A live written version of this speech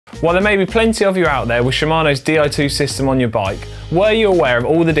While there may be plenty of you out there with Shimano's Di2 system on your bike, were you aware of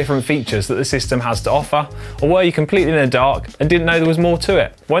all the different features that the system has to offer? Or were you completely in the dark and didn't know there was more to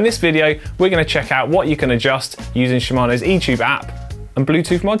it? Well, in this video, we're going to check out what you can adjust using Shimano's eTube app and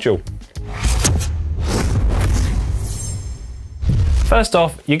Bluetooth module. First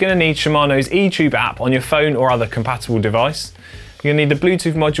off, you're going to need Shimano's eTube app on your phone or other compatible device. You're going to need the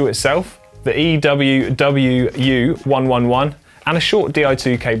Bluetooth module itself, the EWWU111, and a short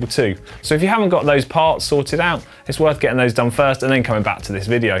Di2 cable too. So if you haven't got those parts sorted out, it's worth getting those done first and then coming back to this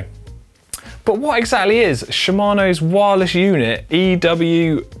video. But what exactly is Shimano's wireless unit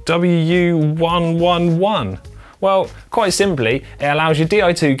EWWU111? Well, quite simply, it allows your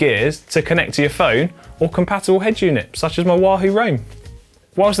Di2 gears to connect to your phone or compatible head unit, such as my Wahoo Roam.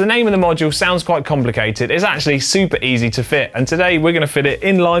 Whilst the name of the module sounds quite complicated, it's actually super easy to fit, and today we're going to fit it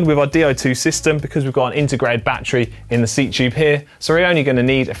in line with our Di2 system because we've got an integrated battery in the seat tube here, so we're only going to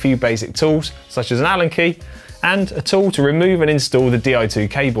need a few basic tools such as an Allen key and a tool to remove and install the Di2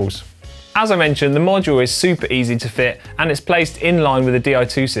 cables. As I mentioned, the module is super easy to fit and it's placed in line with the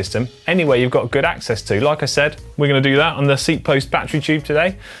Di2 system anywhere you've got good access to. Like I said, we're going to do that on the seat post battery tube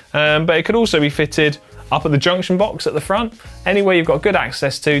today, but it could also be fitted up at the junction box at the front, anywhere you've got good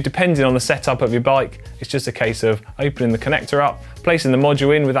access to, depending on the setup of your bike. It's just a case of opening the connector up, placing the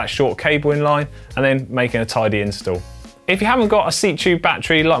module in with that short cable in line, and then making a tidy install. If you haven't got a seat tube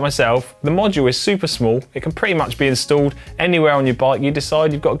battery like myself, the module is super small. It can pretty much be installed anywhere on your bike you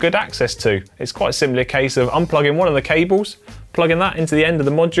decide you've got good access to. It's quite simply a case of unplugging one of the cables, plugging that into the end of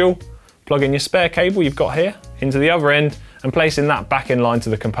the module, plugging your spare cable you've got here into the other end, and placing that back in line to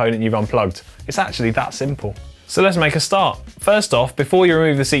the component you've unplugged. It's actually that simple. So let's make a start. First off, before you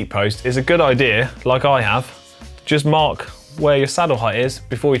remove the seat post, it's a good idea, like I have, just mark where your saddle height is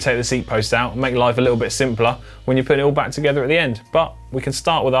before you take the seat post out and make life a little bit simpler when you're putting it all back together at the end. But we can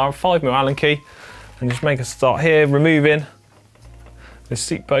start with our 5mm Allen key and just make a start here, removing this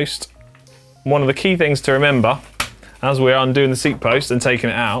seat post. One of the key things to remember as we're undoing the seat post and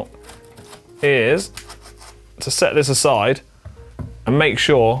taking it out is to set this aside and make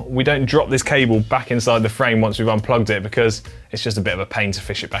sure we don't drop this cable back inside the frame once we've unplugged it, because it's just a bit of a pain to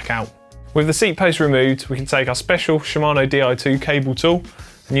fish it back out. With the seat post removed, we can take our special Shimano Di2 cable tool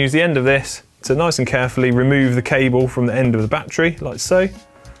and use the end of this to nice and carefully remove the cable from the end of the battery, like so.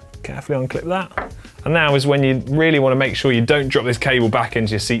 Carefully unclip that. And now is when you really want to make sure you don't drop this cable back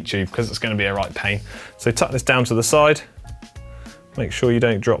into your seat tube, because it's going to be a right pain. So tuck this down to the side, make sure you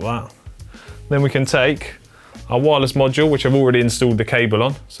don't drop that. Then we can take our wireless module, which I've already installed the cable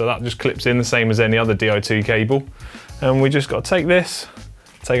on, so that just clips in the same as any other Di2 cable. And we just got to take this,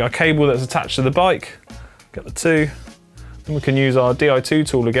 take our cable that's attached to the bike, get the two, and we can use our Di2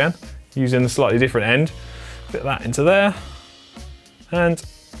 tool again, using the slightly different end, fit that into there, and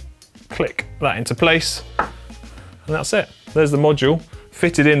click that into place, and that's it. There's the module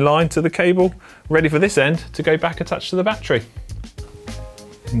fitted in line to the cable, ready for this end to go back attached to the battery.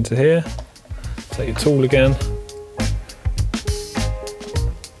 Into here, take your tool again.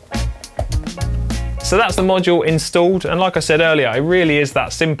 So that's the module installed, and like I said earlier, it really is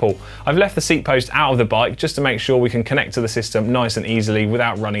that simple. I've left the seat post out of the bike just to make sure we can connect to the system nice and easily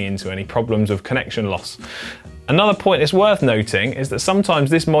without running into any problems of connection loss. Another point it's worth noting is that sometimes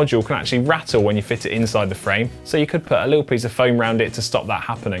this module can actually rattle when you fit it inside the frame, so you could put a little piece of foam around it to stop that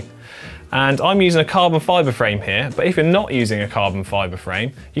happening. And I'm using a carbon fibre frame here, but if you're not using a carbon fibre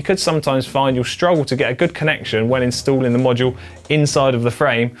frame, you could sometimes find you'll struggle to get a good connection when installing the module inside of the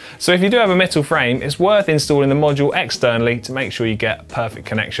frame. So if you do have a metal frame, it's worth installing the module externally to make sure you get a perfect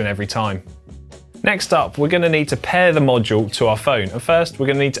connection every time. Next up, we're going to need to pair the module to our phone. And first, we're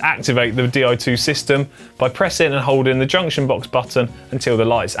going to need to activate the Di2 system by pressing and holding the junction box button until the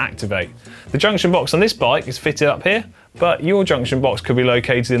lights activate. The junction box on this bike is fitted up here, but your junction box could be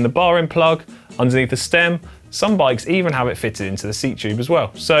located in the bar end plug, underneath the stem. Some bikes even have it fitted into the seat tube as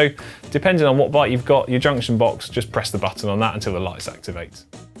well. So depending on what bike you've got, your junction box, just press the button on that until the lights activate.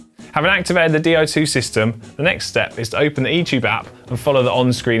 Having activated the Di2 system, the next step is to open the eTube app and follow the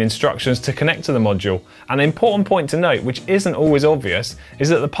on-screen instructions to connect to the module. An important point to note, which isn't always obvious, is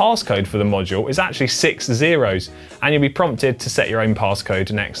that the passcode for the module is actually 6 zeros, and you'll be prompted to set your own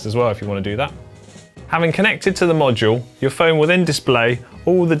passcode next as well if you want to do that. Having connected to the module, your phone will then display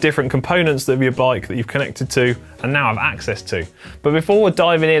all the different components of your bike that you've connected to and now have access to. But before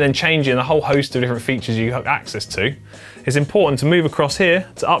diving in and changing a whole host of different features you have access to, it's important to move across here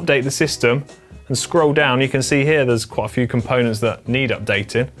to update the system and scroll down. You can see here there's quite a few components that need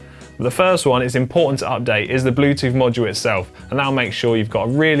updating. But the first one is important to update is the Bluetooth module itself, and that'll make sure you've got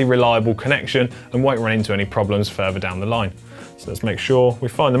a really reliable connection and won't run into any problems further down the line. So let's make sure we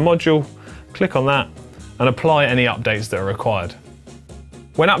find the module, click on that, and apply any updates that are required.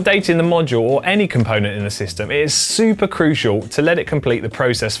 When updating the module or any component in the system, it is super crucial to let it complete the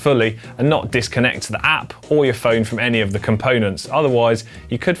process fully and not disconnect the app or your phone from any of the components. Otherwise,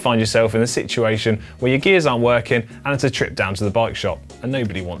 you could find yourself in a situation where your gears aren't working and it's a trip down to the bike shop, and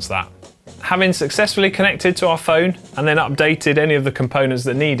nobody wants that. Having successfully connected to our phone and then updated any of the components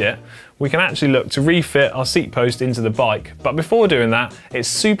that need it, we can actually look to refit our seat post into the bike. But before doing that, it's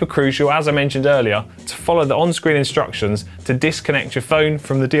super crucial, as I mentioned earlier, to follow the on-screen instructions to disconnect your phone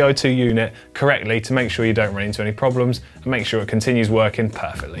from the Di2 unit correctly to make sure you don't run into any problems and make sure it continues working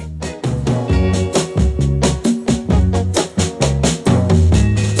perfectly.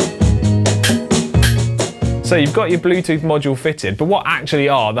 So you've got your Bluetooth module fitted, but what actually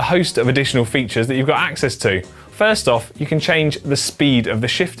are the host of additional features that you've got access to? First off, you can change the speed of the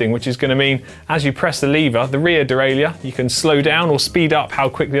shifting, which is going to mean as you press the lever, the rear derailleur, you can slow down or speed up how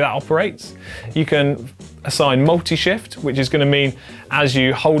quickly that operates. You can assign multi-shift, which is going to mean as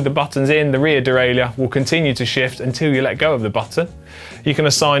you hold the buttons in, the rear derailleur will continue to shift until you let go of the button. You can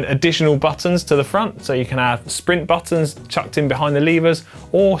assign additional buttons to the front, so you can have sprint buttons chucked in behind the levers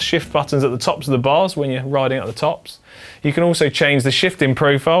or shift buttons at the tops of the bars when you're riding at the tops. You can also change the shifting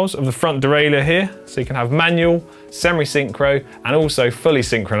profiles of the front derailleur here, so you can have manual, semi-synchro and also fully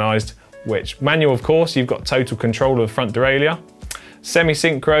synchronized, which manual of course you've got total control of the front derailleur.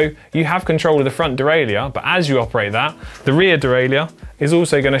 Semi-synchro, you have control of the front derailleur, but as you operate that, the rear derailleur is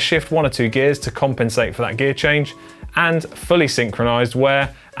also going to shift 1 or 2 gears to compensate for that gear change, and fully synchronized,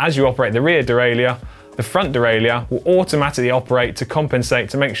 where as you operate the rear derailleur, the front derailleur will automatically operate to compensate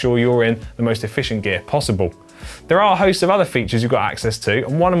to make sure you're in the most efficient gear possible. There are a host of other features you've got access to,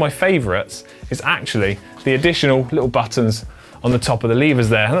 and one of my favourites is actually the additional little buttons on the top of the levers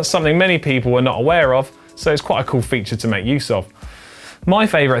there, and that's something many people are not aware of, so it's quite a cool feature to make use of. My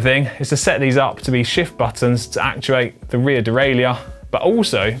favourite thing is to set these up to be shift buttons to actuate the rear derailleur, but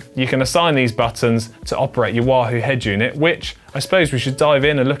also you can assign these buttons to operate your Wahoo head unit, which I suppose we should dive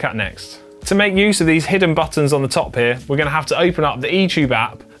in and look at next. To make use of these hidden buttons on the top here, we're going to have to open up the eTube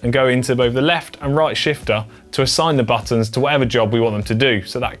app and go into both the left and right shifter to assign the buttons to whatever job we want them to do.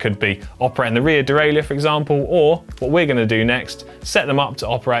 So that could be operating the rear derailleur, for example, or what we're going to do next, set them up to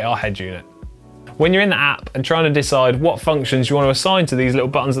operate our head unit. When you're in the app and trying to decide what functions you want to assign to these little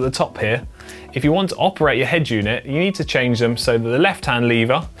buttons at the top here, if you want to operate your head unit, you need to change them so that the left-hand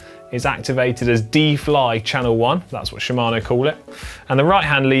lever is activated as D-Fly channel 1, that's what Shimano call it, and the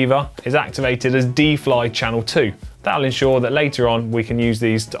right-hand lever is activated as D-Fly channel 2. That'll ensure that later on we can use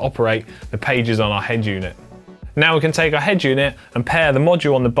these to operate the pages on our head unit. Now we can take our head unit and pair the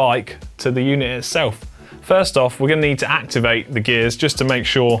module on the bike to the unit itself. First off, we're going to need to activate the gears just to make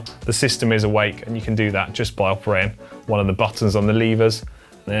sure the system is awake, and you can do that just by operating one of the buttons on the levers,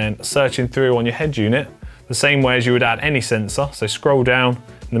 then searching through on your head unit the same way as you would add any sensor. So scroll down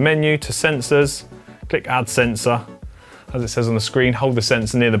in the menu to sensors, click add sensor. As it says on the screen, hold the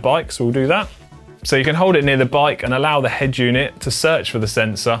sensor near the bike, so we'll do that. So you can hold it near the bike and allow the head unit to search for the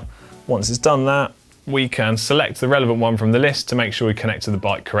sensor. Once it's done that, we can select the relevant one from the list to make sure we connect to the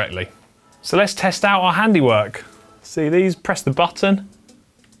bike correctly. So let's test out our handiwork. See these, press the button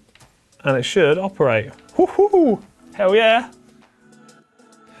and it should operate. Woohoo! Hell yeah!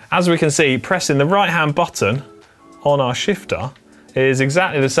 As we can see, pressing the right hand button on our shifter is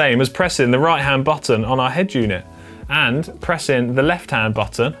exactly the same as pressing the right hand button on our head unit, and pressing the left hand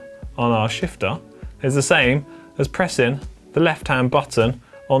button on our shifter is the same as pressing the left hand button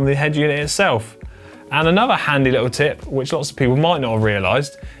on the head unit itself. And another handy little tip, which lots of people might not have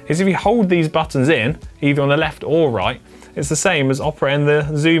realised, is if you hold these buttons in, either on the left or right, it's the same as operating the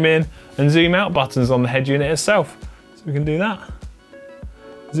zoom in and zoom out buttons on the head unit itself. So we can do that.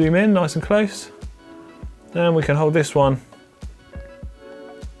 Zoom in nice and close. And we can hold this one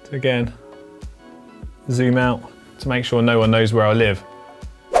to again zoom out to make sure no one knows where I live.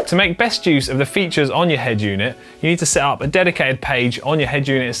 To make best use of the features on your head unit, you need to set up a dedicated page on your head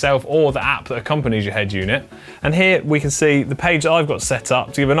unit itself or the app that accompanies your head unit. And here we can see the page that I've got set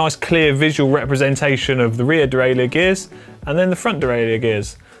up to give a nice clear visual representation of the rear derailleur gears and then the front derailleur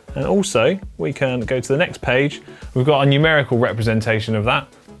gears. And also we can go to the next page. We've got a numerical representation of that.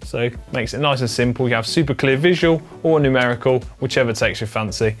 So it makes it nice and simple. You have super clear visual or numerical, whichever takes your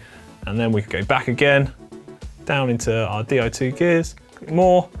fancy. And then we can go back again, down into our Di2 gears, click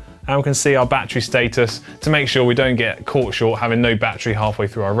more, and we can see our battery status to make sure we don't get caught short having no battery halfway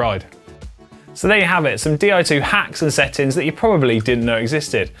through our ride. So there you have it, some Di2 hacks and settings that you probably didn't know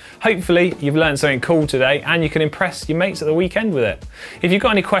existed. Hopefully you've learned something cool today and you can impress your mates at the weekend with it. If you've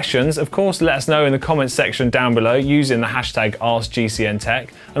got any questions, of course let us know in the comments section down below using the hashtag AskGCNTech,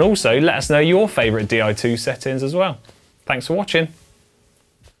 and also let us know your favourite Di2 settings as well. Thanks for watching.